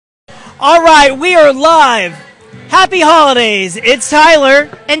All right, we are live. Happy holidays. It's Tyler.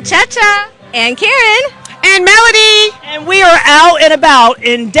 And Cha-Cha. And Karen. And Melody. And we are out and about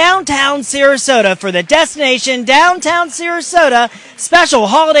in downtown Sarasota for the Destination Downtown Sarasota special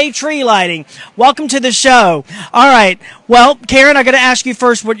holiday tree lighting. Welcome to the show. All right. Well, Karen, I got to ask you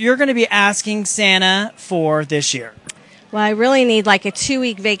first what you're going to be asking Santa for this year. Well, I really need like a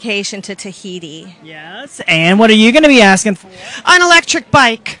 2-week vacation to Tahiti. Yes. And what are you going to be asking for? An electric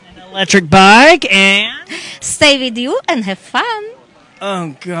bike. An electric bike and... Stay with you and have fun.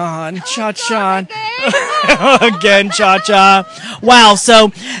 Oh, God. Cha-cha. Again, Cha-cha. Wow.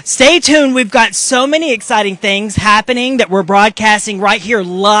 So stay tuned. We've got so many exciting things happening that we're broadcasting right here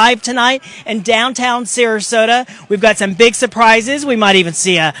live tonight in downtown Sarasota. We've got some big surprises. We might even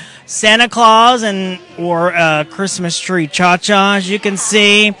see a Santa Claus or a Christmas tree. Cha-cha, as you can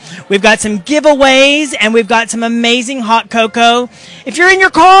see. We've got some giveaways, and we've got some amazing hot cocoa. If you're in your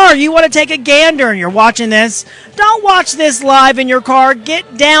car, you want to take a gander and you're watching this, don't watch this live in your car.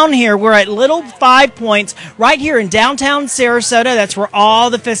 Get down here. We're at Little 5 Points right here in downtown Sarasota. That's where all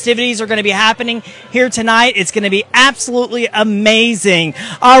the festivities are going to be happening here tonight. It's going to be absolutely amazing.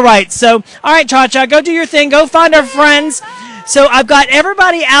 All right, Cha-Cha, go do your thing. Go find our friends. So I've got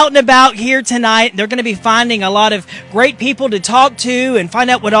everybody out and about here tonight. They're going to be finding a lot of great people to talk to and find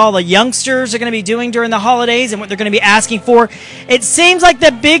out what all the youngsters are going to be doing during the holidays and what they're going to be asking for. It seems like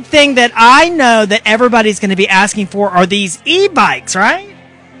the big thing that I know that everybody's going to be asking for are these e-bikes, right?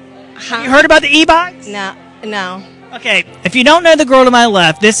 You heard about the e-bikes? No. Okay, if you don't know the girl to my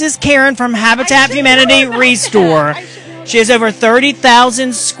left, this is Karen from Habitat for Humanity Restore. She has over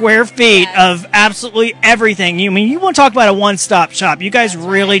 30,000 square feet of absolutely everything. You want to talk about a one-stop shop. You guys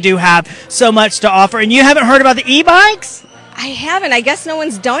really do have so much to offer. And you haven't heard about the e-bikes? I haven't. I guess no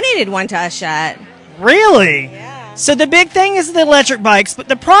one's donated one to us yet. Really? Yeah. So the big thing is the electric bikes. But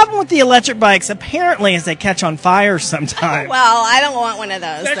the problem with the electric bikes apparently is they catch on fire sometimes. Well, I don't want one of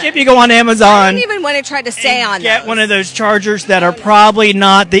those. Especially if you go on Amazon. I don't even want to try to stay on Get those. one of those chargers that are probably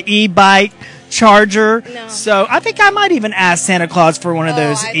not the e-bike charger. No. So I think I might even ask Santa Claus for one of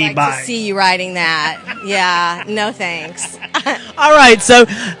those e-bikes. I'd like to see you riding that. Yeah, no thanks. All right, so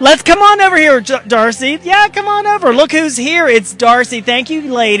let's come on over here, Darcy. Yeah, come on over. Look who's here. It's Darcy. Thank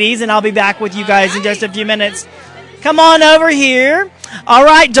you, ladies, and I'll be back with you guys in just a few minutes. Come on over here. All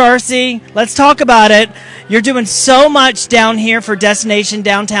right, Darcy, let's talk about it. You're doing so much down here for Destination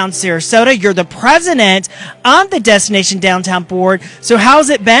Downtown Sarasota. You're the president of the Destination Downtown Board. So how's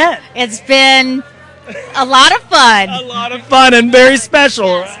it been? It's been a lot of fun. A lot of fun and very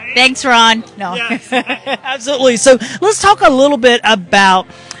special. Right? Thanks, Ron. No. Yes, absolutely. So let's talk a little bit about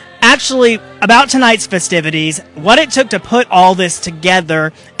tonight's festivities, what it took to put all this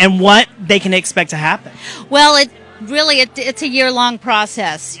together, and what they can expect to happen. Well, it's a year-long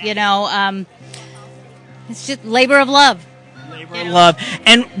process, you know. It's just labor of love. Labor of love.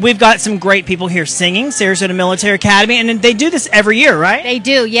 And we've got some great people here singing, Sarasota Military Academy, and they do this every year, right? They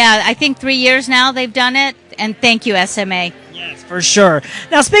do, yeah. I think 3 years now they've done it, and thank you, SMA. Yes, for sure.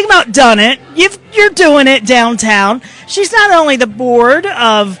 Now, speaking about done it, you're doing it downtown. She's not only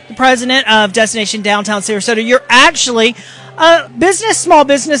the president of Destination Downtown Sarasota, you're actually a small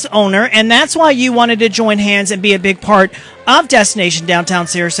business owner, and that's why you wanted to join hands and be a big part of Destination Downtown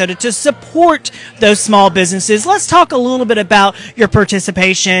Sarasota to support those small businesses. Let's talk a little bit about your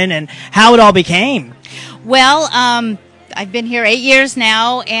participation and how it all became. Well, I've been here 8 years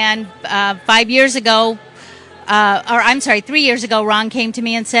now, and 3 years ago, Ron came to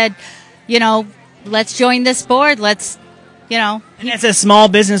me and said, let's join this board. And as a small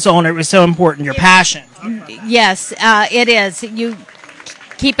business owner, it was so important, your passion. Yes, it is. You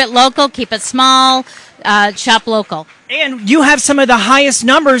keep it local, keep it small, shop local. And you have some of the highest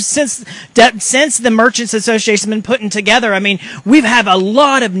numbers since the Merchants Association has been putting together. I mean, we've had a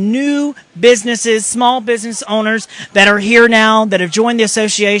lot of new businesses, small business owners that are here now, that have joined the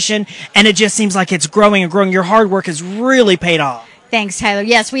association, and it just seems like it's growing and growing. Your hard work has really paid off. Thanks, Tyler.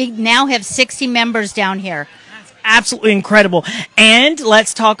 Yes, we now have 60 members down here. Absolutely incredible. And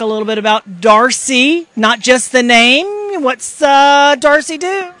let's talk a little bit about Darcy, not just the name. What's Darcy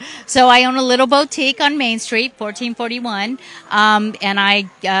do? So I own a little boutique on Main Street, 1441, and I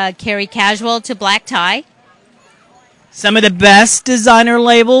carry casual to black tie. Some of the best designer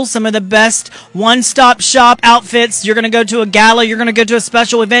labels, some of the best one-stop shop outfits. You're going to go to a gala, you're going to go to a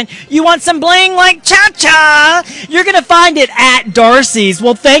special event. You want some bling like Cha-Cha? You're going to find it at Darcy's.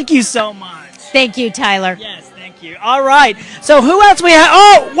 Well, thank you so much. Thank you, Tyler. Yes, thank you. All right. So who else we have?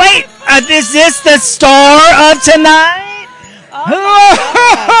 Oh, wait. Is this the star of tonight?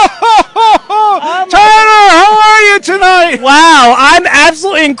 Tyler, how are you tonight? Wow, I'm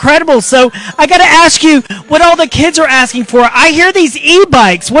absolutely incredible. So I got to ask you what all the kids are asking for. I hear these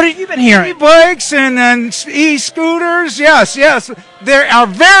e-bikes. What have you been hearing? E-bikes and then e-scooters. Yes. They are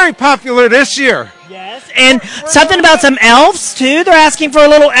very popular this year. Yes, and something about some elves, too. They're asking for a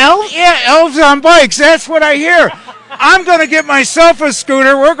little elf. Yeah, elves on bikes. That's what I hear. I'm going to get myself a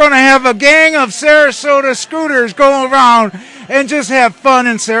scooter. We're going to have a gang of Sarasota scooters go around and just have fun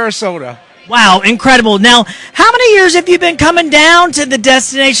in Sarasota. Wow, incredible. Now, how many years have you been coming down to the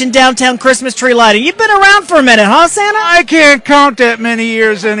Destination Downtown Christmas tree lighting? You've been around for a minute, huh, Santa? I can't count that many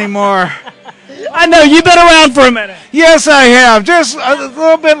years anymore. I know, you've been around for a minute. Yes, I have. Just a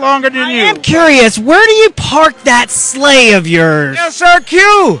little bit longer than you. I am curious, where do you park that sleigh of yours?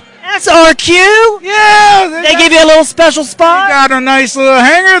 SRQ. SRQ? Yeah. They give you a little special spot? Got a nice little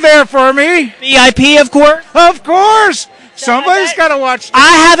hangar there for me. VIP, of course? Of course. Somebody's got to watch.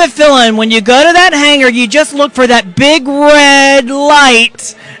 I have a feeling when you go to that hangar, you just look for that big red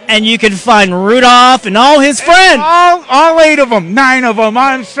light, and you can find Rudolph and all his friends. All 8 of them. 9 of them.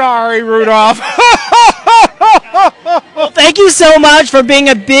 I'm sorry, Rudolph. Well, thank you so much for being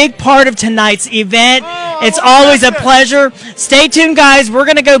a big part of tonight's event. It's always a pleasure. Stay tuned, guys. We're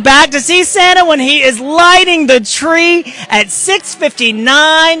going to go back to see Santa when he is lighting the tree at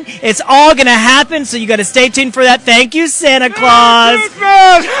 6:59. It's all going to happen, so you got to stay tuned for that. Thank you, Santa Claus.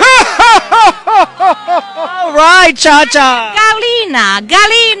 All right, Cha-Cha.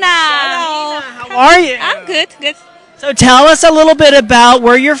 Galina. How are you? I'm good. So tell us a little bit about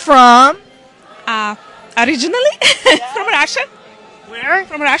where you're from. Originally from Russia. Where?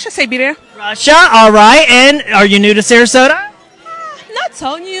 From Russia, Siberia. Russia. All right. And are you new to Sarasota? Not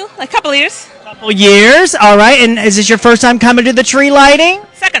so new, like a couple years. Couple years. All right. And is this your first time coming to the tree lighting?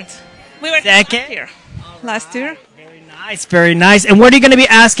 Second. We were Second. here last year. Very nice. Very nice. And what are you going to be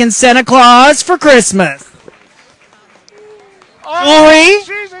asking Santa Claus for Christmas? Jewelry?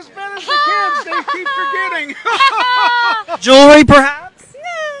 She's as bad as the kids. They keep forgetting. Jewelry, perhaps?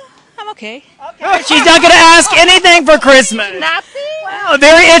 I'm okay. She's not going to ask anything for Christmas. Nothing. Wow, a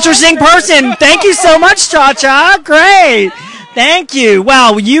very interesting person. Thank you so much, Cha-Cha. Great. Thank you.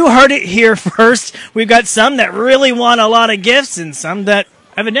 Wow, you heard it here first. We've got some that really want a lot of gifts and some that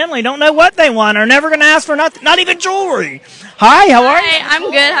evidently don't know what they want, are never going to ask for not even jewelry. Hi, how are you? Hi, I'm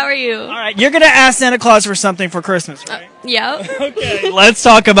good. How are you? All right, you're going to ask Santa Claus for something for Christmas, right? Yeah. Okay, let's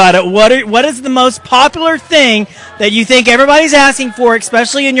talk about it. What is the most popular thing that you think everybody's asking for,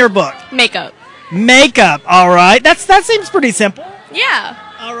 especially in your book? Makeup. Makeup. All right, that seems pretty simple. Yeah.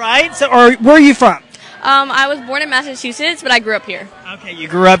 All right, so where are you from? I was born in Massachusetts, but I grew up here. Okay, you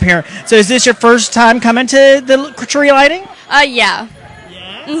grew up here. So is this your first time coming to the tree lighting? Yeah.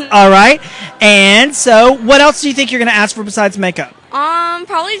 All right, and so what else do you think you're going to ask for besides makeup?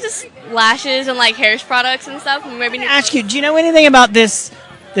 Probably just lashes and like hair products and stuff. Maybe. Ask you, do you know anything about this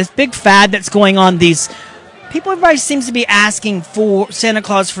big fad that's going on? Everybody seems to be asking for Santa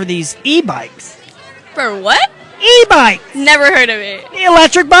Claus for these e-bikes. For what? E-bikes. Never heard of it. The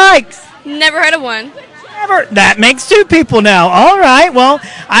electric bikes. Never heard of one. Never. That makes 2 people now. All right. Well,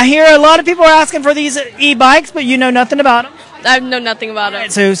 I hear a lot of people are asking for these e-bikes, but you know nothing about them. I know nothing about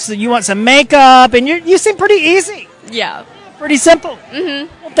Right, it. so you want some makeup, and you seem pretty easy. Yeah. Pretty simple.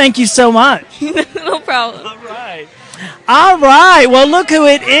 Mm-hmm. Well, thank you so much. No problem. All right. All right. Well, look who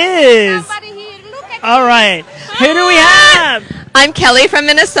it is. All right. Who do we have? I'm Kelly from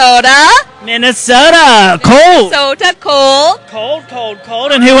Minnesota. Minnesota. Cold. Minnesota, cold.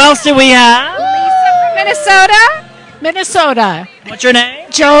 Cold. And who else do we have? Minnesota. What's your name?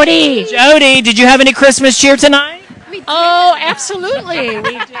 Jody. Jody. Did you have any Christmas cheer tonight? Oh, absolutely. We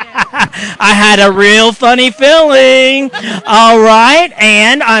did. I had a real funny feeling. All right.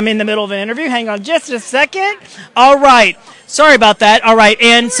 And I'm in the middle of an interview. Hang on just a second. All right. Sorry about that. All right.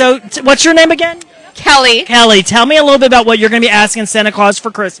 And so what's your name again? Kelly. Kelly. Tell me a little bit about what you're going to be asking Santa Claus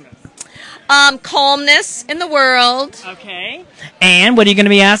for Christmas. Calmness in the world. Okay. And what are you going to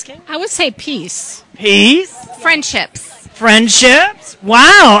be asking? I would say peace. Peace. Friendships. Friendships.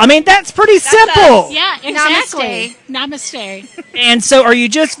 Wow. I mean, that's pretty simple. Yeah, exactly. Namaste. And so are you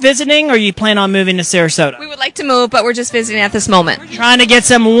just visiting or you plan on moving to Sarasota? We would like to move, but we're just visiting at this moment. Trying to get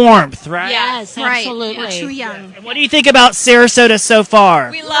some warmth, right? Yes, Right. absolutely. Too young. And what do you think about Sarasota so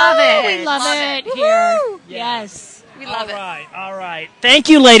far? We love it. We love it here. Yes. We love it. All right. Thank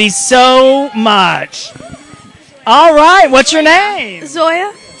you, ladies, so much. All right. What's your name?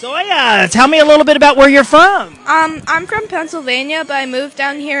 Zoya. Zoya. Tell me a little bit about where you're from. I'm from Pennsylvania, but I moved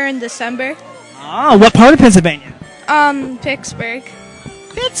down here in December. Oh, what part of Pennsylvania? Pittsburgh.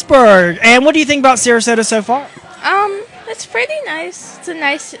 Pittsburgh. And what do you think about Sarasota so far? It's pretty nice. It's a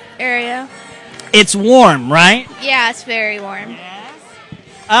nice area. It's warm, right? Yeah, it's very warm.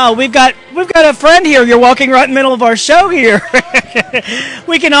 Oh, we've got a friend here. You're walking right in the middle of our show here.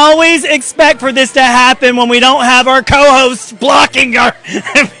 We can always expect for this to happen when we don't have our co-hosts blocking our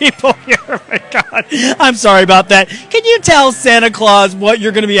people here. Oh my God, I'm sorry about that. Can you tell Santa Claus what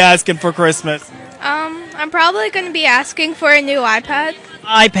you're going to be asking for Christmas? I'm probably going to be asking for a new iPad.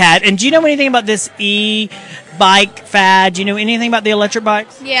 iPad. And do you know anything about this e-bike fad? Do you know anything about the electric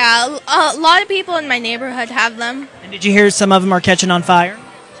bikes? Yeah, a lot of people in my neighborhood have them. And did you hear some of them are catching on fire?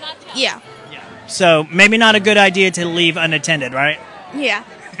 Yeah. So maybe not a good idea to leave unattended, right? Yeah.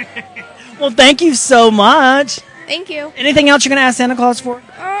 Well, thank you so much. Thank you. Anything else you're going to ask Santa Claus for?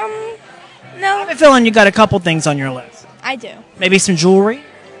 I No, have a feeling you got a couple things on your list. I do. Maybe some jewelry?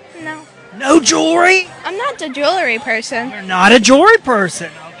 No. No jewelry? I'm not the jewelry person. You're not a jewelry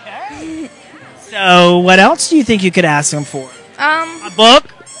person. Okay. So what else do you think you could ask him for? A book?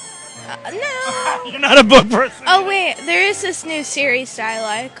 No. You're not a book person. Oh, wait. There is this new series that I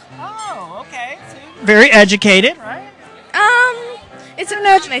like. Oh, okay. Very educated, right? It's a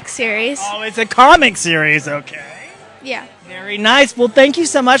comic series. Oh, it's a comic series. Okay. Yeah. Very nice. Well, thank you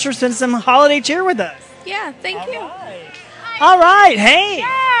so much for spending some holiday cheer with us. Yeah, thank you. All right. Hey.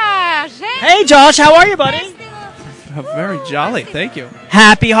 Hey, Josh. How are you, buddy? Very jolly, thank you.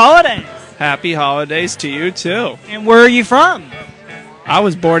 Happy holidays. Happy holidays to you, too. And where are you from? I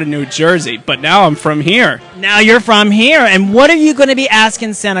was born in New Jersey, but now I'm from here. Now you're from here. And what are you going to be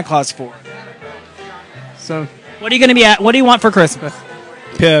asking Santa Claus for? So, What are you going to be what do you want for Christmas?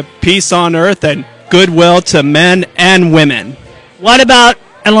 peace on earth and goodwill to men and women. What about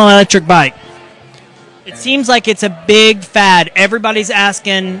an electric bike? It seems like it's a big fad. Everybody's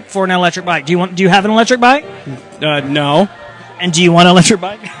asking for an electric bike. Do you have an electric bike? No. And do you want an electric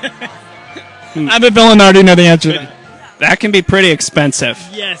bike? I've been feeling I already know the answer to that. That can be pretty expensive.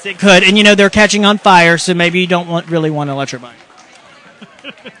 Yes, it could. And they're catching on fire, so maybe you don't really want an electric bike.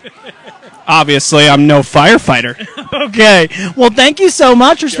 Obviously, I'm no firefighter. Okay. Well, thank you so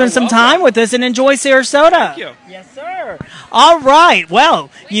much for spending some time with us and enjoy Sarasota. Thank you. Yes, sir. All right. Well,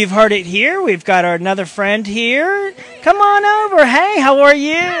 you've heard it here. We've got another friend here. Come on over. Hey, how are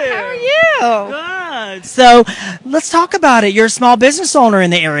you? How are you? Good. So let's talk about it. You're a small business owner in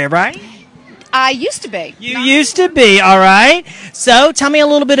the area, right? I used to be. You used to be. All right. So tell me a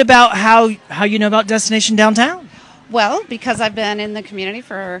little bit about how you know about Destination Downtown. Well, because I've been in the community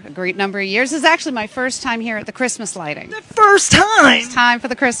for a great number of years. This is actually my first time here at the Christmas lighting. The first time. It's time for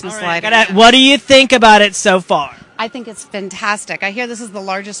the Christmas lighting. What do you think about it so far? I think it's fantastic. I hear this is the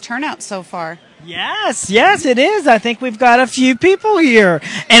largest turnout so far. Yes, it is. I think we've got a few people here.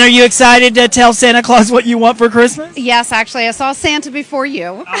 And are you excited to tell Santa Claus what you want for Christmas? Yes, actually, I saw Santa before you.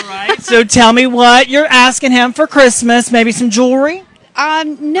 All right. So tell me what you're asking him for Christmas. Maybe some jewelry?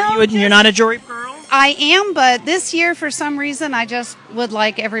 No. You're not a jewelry girl? I am, but this year, for some reason, I just would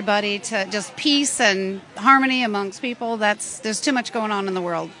like everybody to just peace and harmony amongst people. There's too much going on in the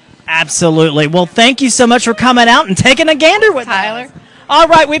world. Absolutely. Well, thank you so much for coming out and taking a gander with Tyler. us. All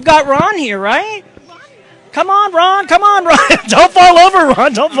right, we've got Ron here, right? Come on, Ron. Don't fall over,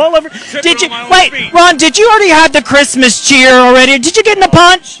 Ron. Don't fall over. Ron, did you already have the Christmas cheer already? Did you get in the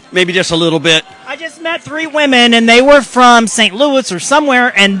punch? Maybe just a little bit. I just met 3 women, and they were from St. Louis or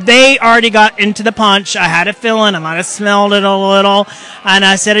somewhere, and they already got into the punch. I had a feeling. I might have smelled it a little. And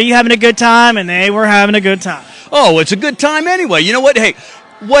I said, are you having a good time? And they were having a good time. Oh, it's a good time anyway. You know what? Hey,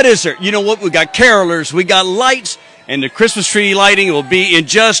 what is there? You know what? We got carolers. We got lights. And the Christmas tree lighting will be in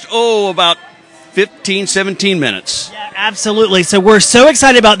just, about 15, 17 minutes. Yeah, absolutely. So we're so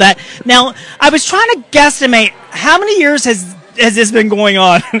excited about that. Now, I was trying to guesstimate how many years has this been going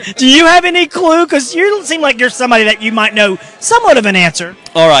on? Do you have any clue? Because you seem like you're somebody that you might know somewhat of an answer.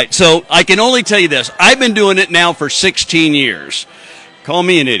 All right, so I can only tell you this. I've been doing it now for 16 years. Call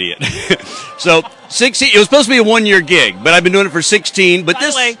me an idiot. So 16. It was supposed to be a 1-year gig, but I've been doing it for 16. But By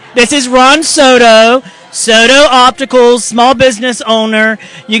the way, this is Ron Soto. Soto Opticals, small business owner.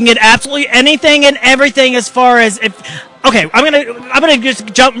 You can get absolutely anything and everything as far as if. Okay, I'm gonna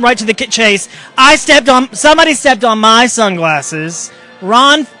just jump right to the chase. Somebody stepped on my sunglasses.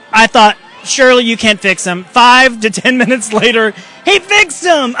 Ron, I thought surely you can't fix them. 5 to 10 minutes later, he fixed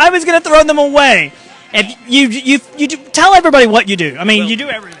them. I was gonna throw them away. If you tell everybody what you do. I mean, you do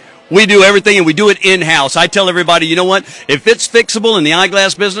everything. we do everything, and we do it in-house. I tell everybody, you know what? If it's fixable in the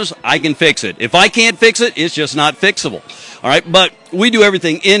eyeglass business, I can fix it. If I can't fix it, it's just not fixable. All right, but we do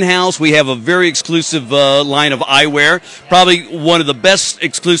everything in-house. We have a very exclusive line of eyewear, probably one of the best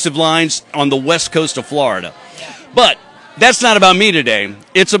exclusive lines on the west coast of Florida. But that's not about me today.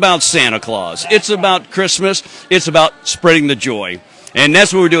 It's about Santa Claus. It's about Christmas. It's about spreading the joy. And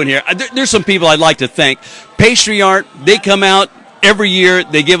that's what we're doing here. There's some people I'd like to thank. Pastry Art, they come out every year.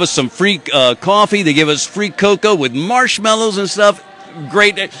 They give us some free coffee. They give us free cocoa with marshmallows and stuff.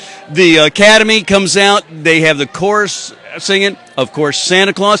 Great. The Academy comes out. They have the chorus singing, of course,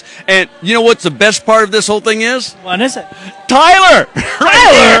 Santa Claus. And you know what's the best part of this whole thing is? What is it? Tyler!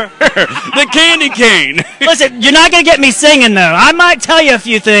 Right there. The candy cane. Listen, you're not going to get me singing, though. I might tell you a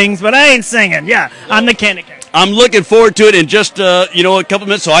few things, but I ain't singing. Yeah, I'm the candy cane. I'm looking forward to it in just, a couple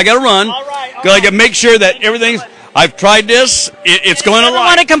minutes, so I got to run. All right. Got to make sure that everything's... I've tried this. It's going I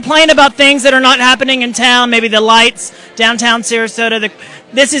want to complain about things that are not happening in town. Maybe the lights, downtown Sarasota.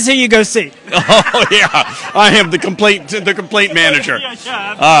 This is who you go see. Oh, yeah. I am the complaint manager.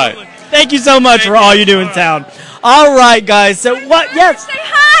 Yeah, all right. Thank you so much for all you do in town. All right, guys. So what? Yes. Say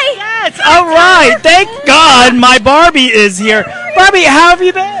hi. Yes. All right. Thank God my Barbie is here. Barbie, how have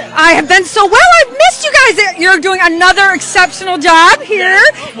you been? I have been so well. I've missed you guys. You're doing another exceptional job here.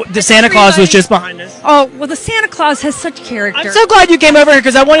 The Santa Claus was just behind us. Oh, well, the Santa Claus has such character. I'm so glad you came over here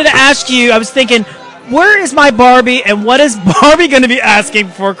because I wanted to ask you. I was thinking, where is my Barbie and what is Barbie going to be asking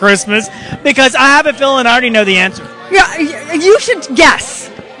for Christmas? Because I have a feeling I already know the answer. Yeah, you should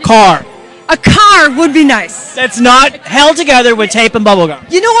guess. Car. A car would be nice. That's not held together with tape and bubble gum.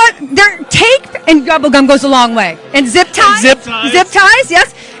 You know what? Tape and bubble gum goes a long way. And zip ties. Zip ties. Zip ties,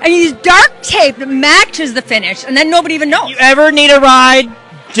 yes. And you use dark tape that matches the finish, and then nobody even knows. You ever need a ride,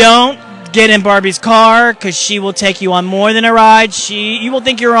 don't get in Barbie's car because she will take you on more than a ride. You will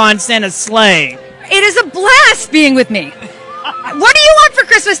think you're on Santa's sleigh. It is a blast being with me. What do you want for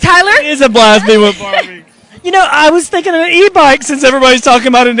Christmas, Tyler? It is a blast being with Barbie. You know, I was thinking of an e-bike since everybody's talking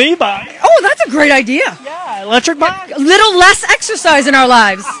about an e-bike. Oh, that's a great idea. Yeah, electric bike. A little less exercise in our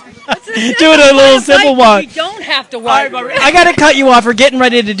lives. Do it a little simple one. We don't have to worry. I got to cut you off. We're getting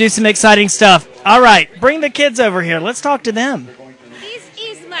ready to do some exciting stuff. All right, bring the kids over here. Let's talk to them. This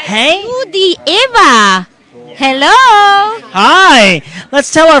is my Hey. Rudy Eva. Hello. Hi.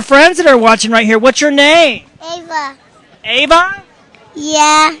 Let's tell our friends that are watching right here. What's your name? Ava. Ava?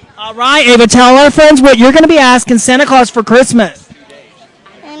 Yeah. All right, Ava, tell our friends what you're going to be asking Santa Claus for Christmas.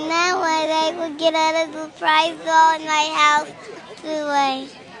 And then when I would get out of the prize doll in my house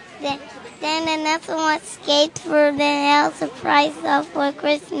then another one skates for the house of prize doll for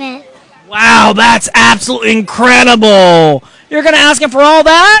Christmas. Wow, that's absolutely incredible. You're going to ask him for all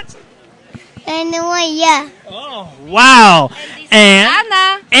that? And the one, yeah. Oh, wow. And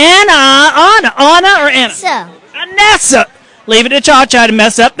Anna. Anna or Anna? So. Anessa. Leave it to Cha-Cha to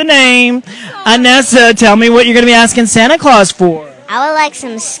mess up the name. Anessa, tell me what you're going to be asking Santa Claus for. I would like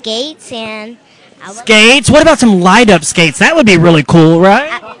some skates and... Skates? What about some light-up skates? That would be really cool,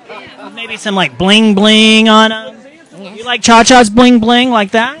 right? Maybe some, like, bling-bling on them. Yes. You like Cha-Cha's bling-bling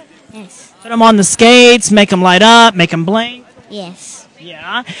like that? Yes. Put them on the skates, make them light up, make them bling. Yes.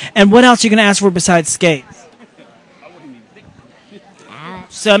 Yeah. And what else are you going to ask for besides skates?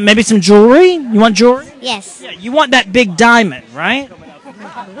 So maybe some jewelry? You want jewelry? Yes. Yeah, you want that big diamond, right?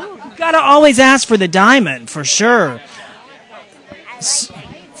 You got to always ask for the diamond, for sure.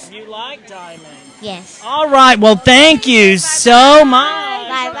 You like diamonds? Yes. All right. Well, thank you so much.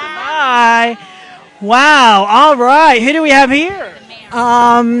 Bye-bye. Bye. Wow. All right. Who do we have here?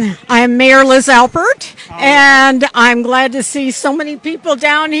 I'm Mayor Liz Alpert, and I'm glad to see so many people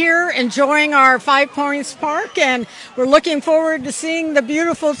down here enjoying our Five Points Park, and we're looking forward to seeing the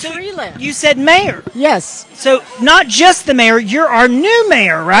beautiful tree land. You said mayor. Yes. So not just the mayor, you're our new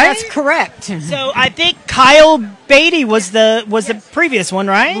mayor, right? That's correct. So I think Kyle Beatty was the previous one,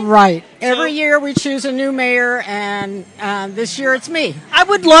 right? Right. Every year we choose a new mayor, and this year it's me. I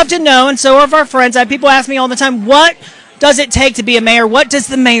would love to know, and so are our friends. People ask me all the time, what does it take to be a mayor? What does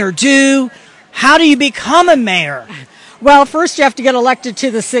the mayor do? How do you become a mayor? Well, first you have to get elected to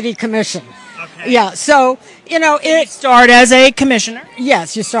the city commission. Okay. Yeah, so, you start as a commissioner?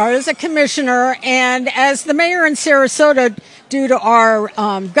 Yes, you start as a commissioner, and as the mayor in Sarasota, due to our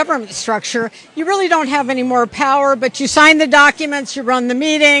government structure, you really don't have any more power, but you sign the documents, you run the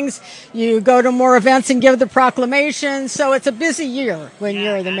meetings, you go to more events and give the proclamations, so it's a busy year when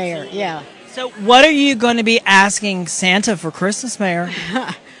you're the mayor, yeah. So what are you going to be asking Santa for Christmas, Mayor?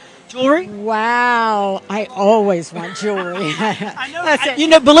 Jewelry? Wow, I always want jewelry. I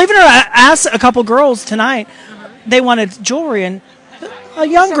know. Believe it or not, I asked a couple girls tonight. They wanted jewelry, and a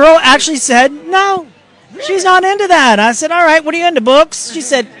young girl actually said no. She's not into that. I said, all right, what are you into, books? She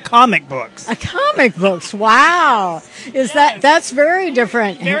said, comic books. Comic books. Wow. That's very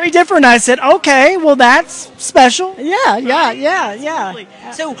different. Very different. I said, okay, well, that's special. Yeah.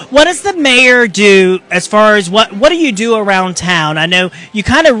 So what does the mayor do as far as what do you do around town? I know you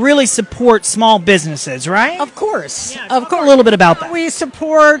kind of really support small businesses, right? Of course. Of course. A little bit about that. We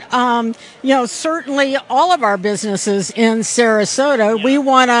support, certainly all of our businesses in Sarasota. Yeah. We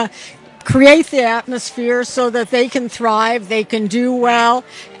want to create the atmosphere so that they can thrive, they can do well,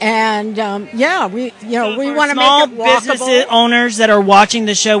 and we want to make it walkable. Business owners that are watching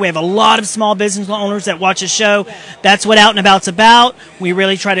the show, we have a lot of small business owners that watch the show. That's what Out and About's about. We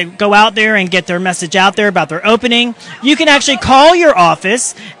really try to go out there and get their message out there about their opening. You can actually call your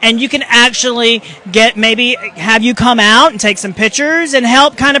office, and you can actually have you come out and take some pictures and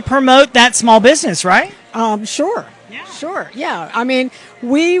help kind of promote that small business, right? Sure. Sure, yeah. I mean,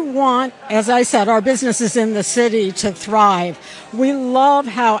 we want, as I said, our businesses in the city to thrive. We love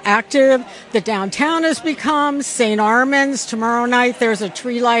how active the downtown has become. St. Armand's, tomorrow night, there's a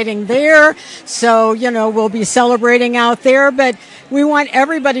tree lighting there. So, we'll be celebrating out there. But we want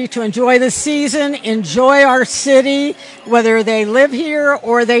everybody to enjoy the season, enjoy our city, whether they live here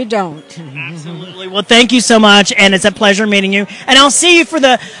or they don't. Absolutely. Well, thank you so much, and it's a pleasure meeting you. And I'll see you for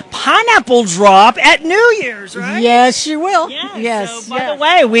the pineapple drop at New Year's, right? Yes, you will. Yes. So, by the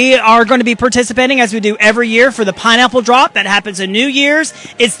way, we are going to be participating, as we do every year, for the pineapple drop that happens on New Year's.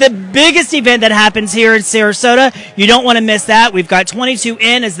 It's the biggest event that happens here in Sarasota. You don't want to miss that. We've got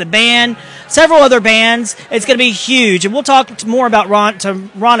 22N as the band, several other bands. It's going to be huge, and we'll talk more about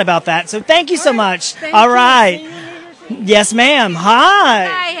Ron about that. So thank you so much. All right. Yes, ma'am. Hi.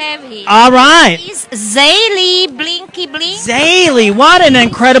 Hi, Heavy. All right. It's Zaylee Blinky Blink. Zaylee, what an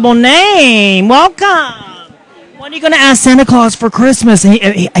incredible name. Welcome. What are you going to ask Santa Claus for Christmas?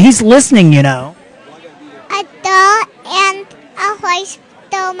 He's listening, A doll and a horse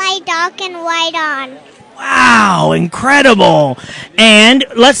to my dog and white on. Wow, incredible. And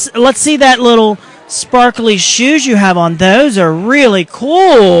let's see that little sparkly shoes you have on. Those are really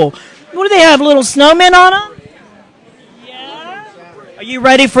cool. What do they have, little snowmen on them? Yeah. Are you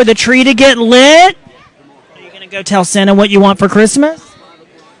ready for the tree to get lit? Are you going to go tell Santa what you want for Christmas?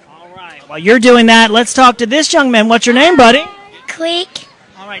 All right. While you're doing that, let's talk to this young man. What's your name, buddy? Creek.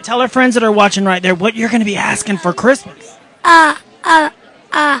 All right. Tell our friends that are watching right there what you're going to be asking for Christmas. I'm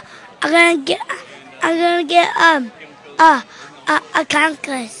gonna get a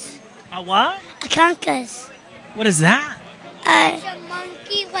conquest. A what? A conquest. What is that? It's a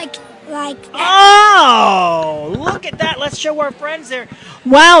monkey like that. Oh, look at that. Let's show our friends there.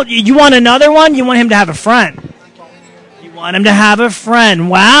 Wow, you want another one? You want him to have a friend. You want him to have a friend.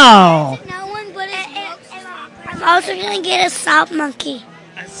 Wow. No one but I'm also going to get a salt monkey.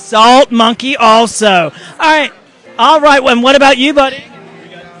 A salt monkey also. All right. And what about you, buddy?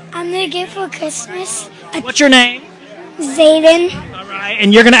 I'm going to get for Christmas. What's your name? Zayden. All right.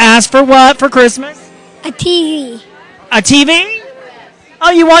 And you're going to ask for what for Christmas? A TV. A TV? Oh,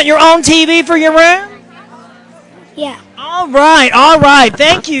 you want your own TV for your room? Yeah. All right.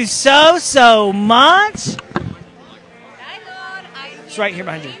 Thank you so much. It's right here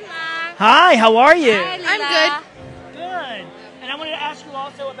behind you. Hi, how are you? Hi, I'm good. And I wanted to ask you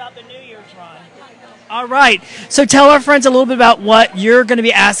also about the New Year's run. All right. So tell our friends a little bit about what you're going to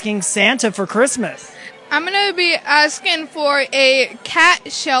be asking Santa for Christmas. I'm going to be asking for a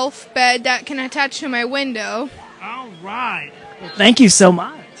cat shelf bed that can attach to my window. All right. Well, thank you so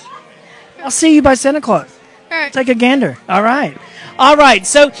much. I'll see you by Santa Claus. All right. Take a gander. All right.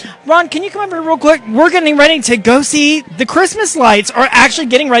 So, Ron, can you come over here real quick? We're getting ready to go see the Christmas lights are actually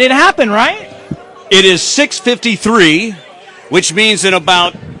getting ready to happen, right? It is 6:53, which means in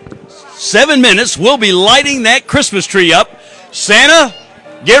about 7 minutes, we'll be lighting that Christmas tree up. Santa,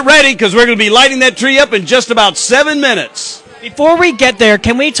 get ready, because we're going to be lighting that tree up in just about 7 minutes. Before we get there,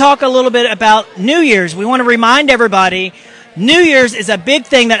 can we talk a little bit about New Year's? We want to remind everybody, New Year's is a big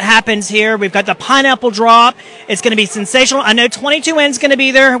thing that happens here. We've got the pineapple drop. It's going to be sensational. I know 22N's going to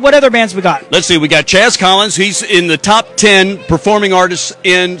be there. What other bands we got? Let's see. We got Chaz Collins. He's in the top 10 performing artists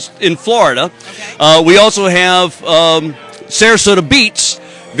in Florida. Okay. We also have Sarasota Beats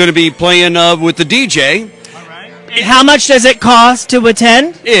going to be playing with the DJ. All right. And how much does it cost to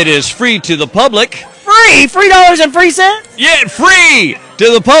attend? It is free to the public. Free? $3.03? Yeah, free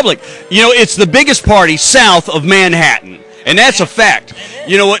to the public. You know, it's the biggest party south of Manhattan. And that's a fact.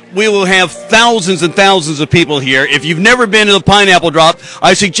 You know what? We will have thousands and thousands of people here. If you've never been to the Pineapple Drop,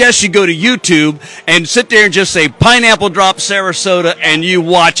 I suggest you go to YouTube and sit there and just say Pineapple Drop Sarasota and you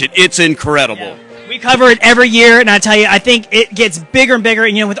watch it. It's incredible. Yeah. We cover it every year, and I tell you, I think it gets bigger and bigger.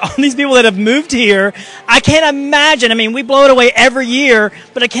 And, you know, with all these people that have moved here, I can't imagine. I mean, we blow it away every year,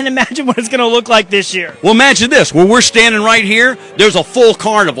 but I can't imagine what it's going to look like this year. Well, imagine this. Where we're standing right here, there's a full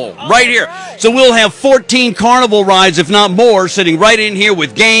carnival right here. Right. So we'll have 14 carnival rides, if not more, sitting right in here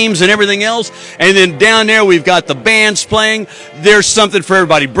with games and everything else. And then down there, we've got the bands playing. There's something for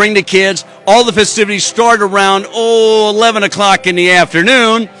everybody. Bring the kids. All the festivities start around, 11 o'clock in the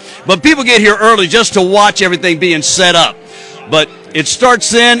afternoon. But people get here early just to watch everything being set up. But it starts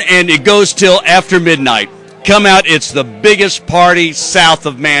then and it goes till after midnight. Come out. It's the biggest party south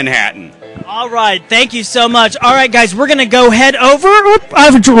of Manhattan. All right. Thank you so much. All right, guys, we're going to go head over. Oop,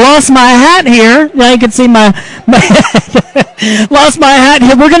 I've lost my hat here. Now you can see my head. Lost my hat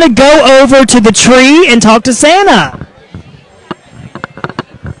here. We're going to go over to the tree and talk to Santa.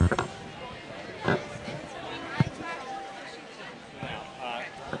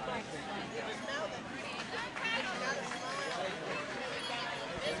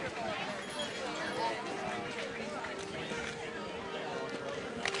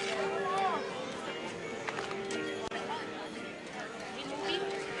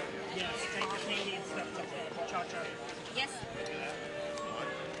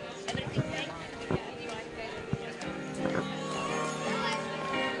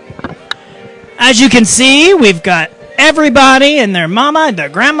 As you can see, we've got everybody and their mama and their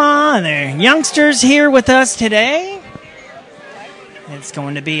grandma and their youngsters here with us today. It's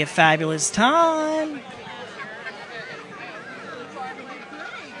going to be a fabulous time.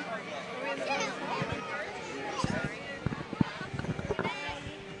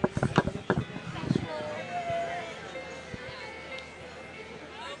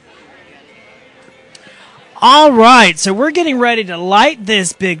 All right, so we're getting ready to light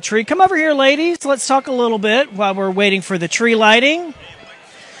this big tree. Come over here, ladies. Let's talk a little bit while we're waiting for the tree lighting.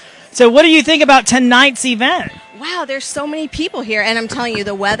 So what do you think about tonight's event? Wow, there's so many people here, and I'm telling you,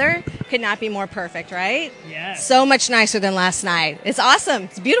 the weather could not be more perfect, right? Yes. So much nicer than last night. It's awesome.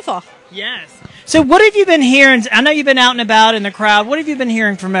 It's beautiful. Yes. So what have you been hearing? I know you've been out and about in the crowd. What have you been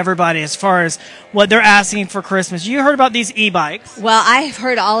hearing from everybody as far as what they're asking for Christmas? You heard about these e-bikes? Well, I've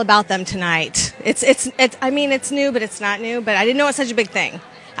heard all about them tonight. I mean, it's new, but it's not new, but I didn't know it was such a big thing.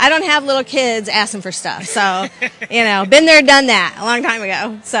 I don't have little kids asking for stuff. So, you know, been there, done that a long time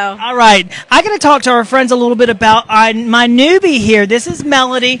ago. So, all right. I got to talk to our friends a little bit about my newbie here. This is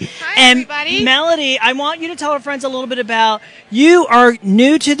Melody. Hi, everybody. Melody, I want you to tell our friends a little bit about you are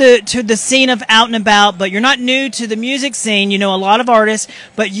new to the scene of out and about, but you're not new to the music scene. You know a lot of artists,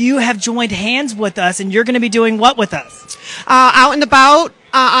 but you have joined hands with us, and you're going to be doing what with us? Out and about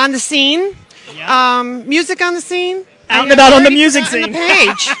on the scene. Yeah. Music on the scene. Out and about on the music scene. On the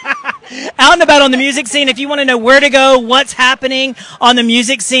page. Out and about on the music scene. If you want to know where to go, what's happening on the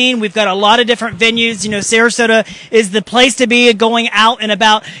music scene, we've got a lot of different venues. You know, Sarasota is the place to be going out and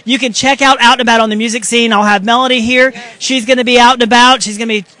about. You can check out and about on the music scene. I'll have Melody here. She's going to be out and about. She's going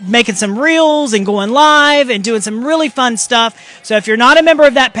to be making some reels and going live and doing some really fun stuff. So if you're not a member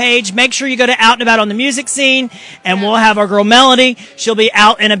of that page, make sure you go to Out and About on the music scene, and we'll have our girl Melody. She'll be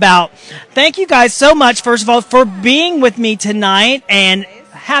out and about. Thank you guys so much, first of all, for being with me tonight, and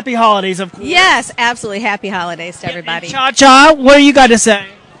happy holidays, of course. Yes, absolutely. Happy holidays to everybody. Cha-Cha, what do you got to say?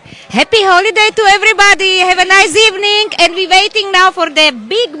 Happy holiday to everybody. Have a nice evening. And we're waiting now for the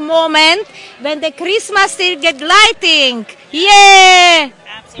big moment when the Christmas tree get lighting. Yeah!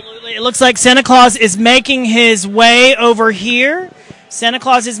 Absolutely. It looks like Santa Claus is making his way over here. Santa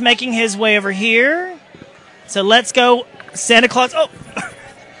Claus is making his way over here. So let's go. Santa Claus. Oh!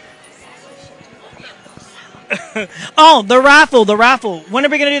 Oh, the raffle. When are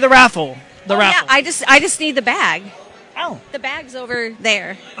we going to do the raffle? The raffle. Yeah, I just need the bag. Oh. The bag's over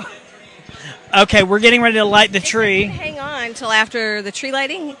there. Okay, we're getting ready to light the tree. Hang on until after the tree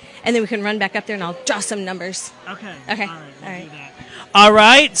lighting, and then we can run back up there and I'll draw some numbers. Okay. Okay. All right. All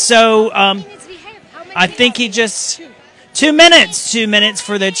right. So I think he just 2 minutes. 2 minutes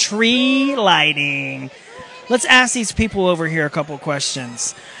for the tree lighting. Let's ask these people over here a couple of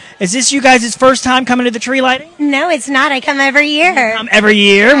questions. Is this you guys' first time coming to the tree lighting? No, it's not. I come every year. Come every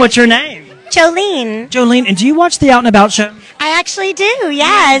year? What's your name? Jolene. Jolene, and do you watch the Out and About show? I actually do,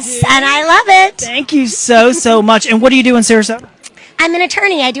 yes, and I love it. Thank you so much. And what do you do in Sarasota? I'm an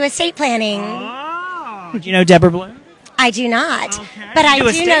attorney. I do estate planning. Oh. Do you know Deborah Bloom? I do not, but I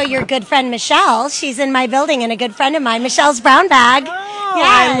do know your good friend Michelle. She's in my building and a good friend of mine. Michelle's brown bag. Oh, yes.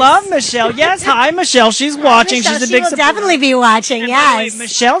 I love Michelle. Yes, hi Michelle. She's watching. Michelle, she's a big will definitely be watching. And yes,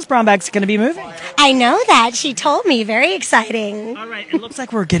 Michelle's brown bag's going to be moving. I know that. She told me. Very exciting. All right. It looks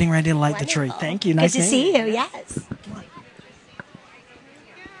like we're getting ready to light the tree. Thank you. Nice to see you. Yes.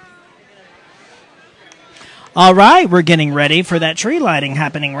 All right, we're getting ready for that tree lighting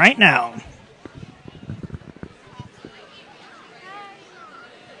happening right now.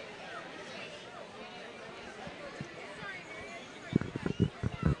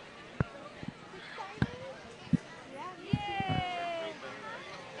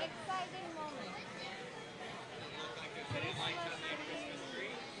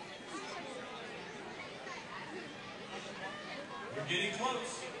 We're getting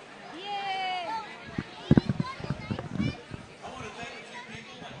close.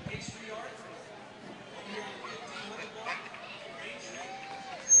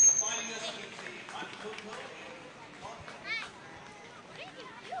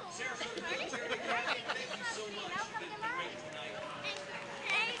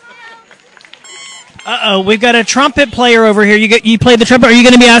 Uh-oh, we've got a trumpet player over here. You play the trumpet. Are you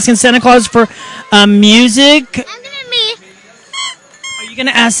going to be asking Santa Claus for music? Are you going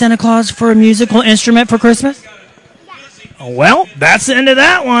to ask Santa Claus for a musical instrument for Christmas? Well, that's the end of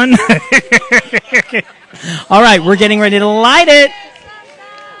that one. All right, we're getting ready to light it.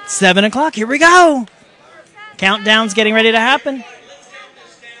 7 o'clock. Here we go. Countdown's getting ready to happen.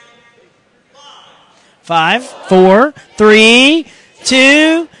 5, 4, 3,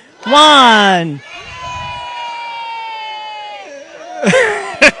 2, 1.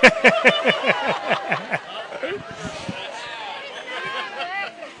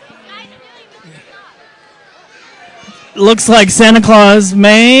 Looks like Santa Claus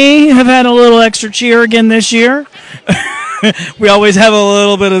may have had a little extra cheer again this year. We always have a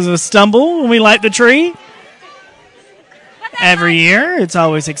little bit of a stumble when we light the tree. Every year, it's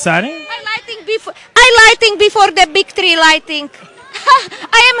always exciting. I lighting before the big tree lighting.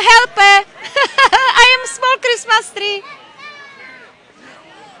 I am helper. I am small Christmas tree.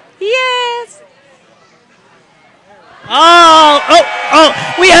 Yes. Oh,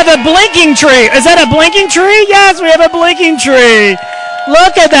 we have a blinking tree. Is that a blinking tree? Yes, we have a blinking tree.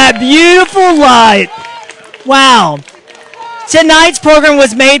 Look at that beautiful light. Wow. Tonight's program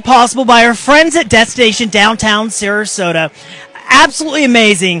was made possible by our friends at Destination Downtown Sarasota. Absolutely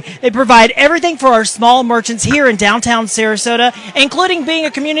amazing. They provide everything for our small merchants here in downtown Sarasota, including being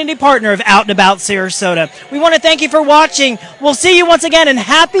a community partner of Out and About Sarasota. We want to thank you for watching. We'll see you once again, and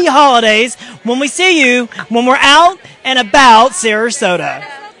happy holidays when we see you when we're out and about Sarasota.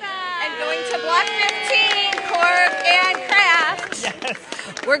 And going to Block 15, Cork and Craft. Yes.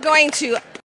 We're going to